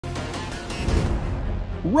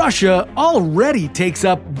Russia already takes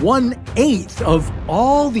up 1/8 of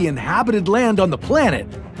all the inhabited land on the planet,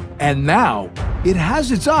 and now it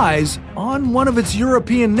has its eyes on one of its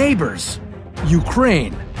European neighbors,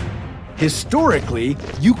 Ukraine. Historically,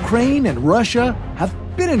 Ukraine and Russia have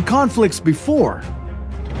been in conflicts before.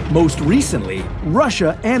 Most recently,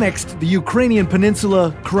 Russia annexed the Ukrainian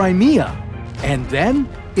peninsula Crimea, and then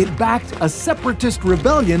it backed a separatist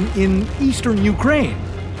rebellion in eastern Ukraine.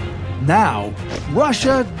 Now,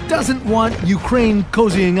 Russia doesn't want Ukraine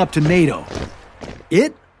cozying up to NATO.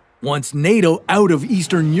 It wants NATO out of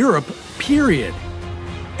Eastern Europe, period.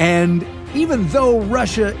 And even though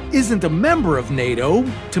Russia isn't a member of NATO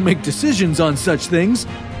to make decisions on such things,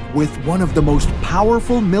 with one of the most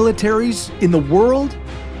powerful militaries in the world,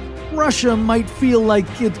 Russia might feel like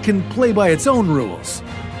it can play by its own rules.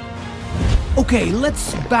 Okay,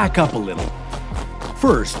 let's back up a little.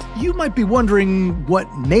 First, you might be wondering what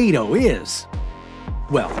NATO is.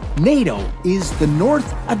 Well, NATO is the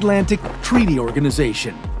North Atlantic Treaty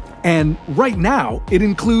Organization, and right now it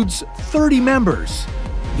includes 30 members.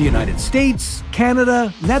 The United States,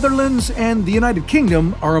 Canada, Netherlands, and the United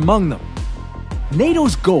Kingdom are among them.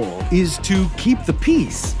 NATO's goal is to keep the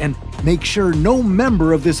peace and make sure no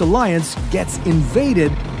member of this alliance gets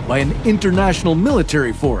invaded by an international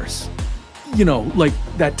military force. You know, like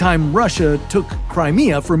that time Russia took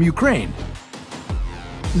Crimea from Ukraine.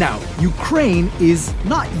 Now, Ukraine is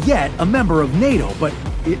not yet a member of NATO, but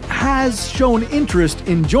it has shown interest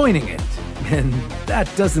in joining it. And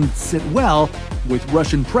that doesn't sit well with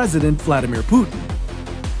Russian President Vladimir Putin.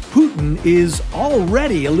 Putin is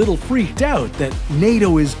already a little freaked out that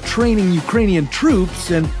NATO is training Ukrainian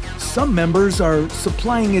troops and some members are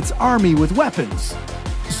supplying its army with weapons.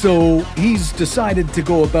 So he's decided to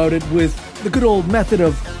go about it with the good old method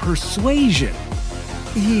of persuasion.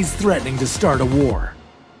 He's threatening to start a war.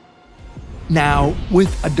 Now,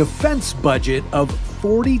 with a defense budget of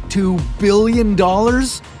 $42 billion,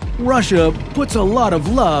 Russia puts a lot of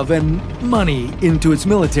love and money into its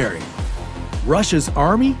military. Russia's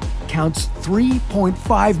army counts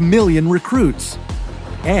 3.5 million recruits.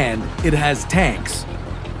 And it has tanks.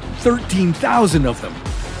 13,000 of them.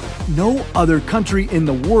 No other country in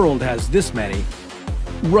the world has this many.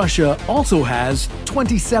 Russia also has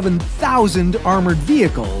 27,000 armored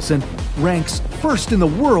vehicles and ranks first in the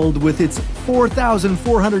world with its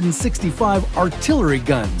 4,465 artillery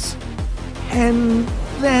guns. And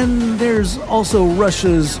then there's also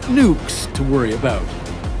Russia's nukes to worry about.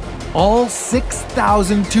 All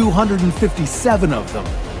 6,257 of them.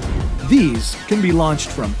 These can be launched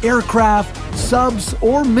from aircraft, subs,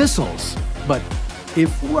 or missiles. But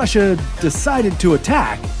if Russia decided to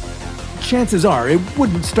attack, chances are it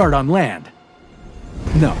wouldn't start on land.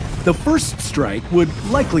 No, the first strike would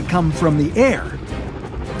likely come from the air,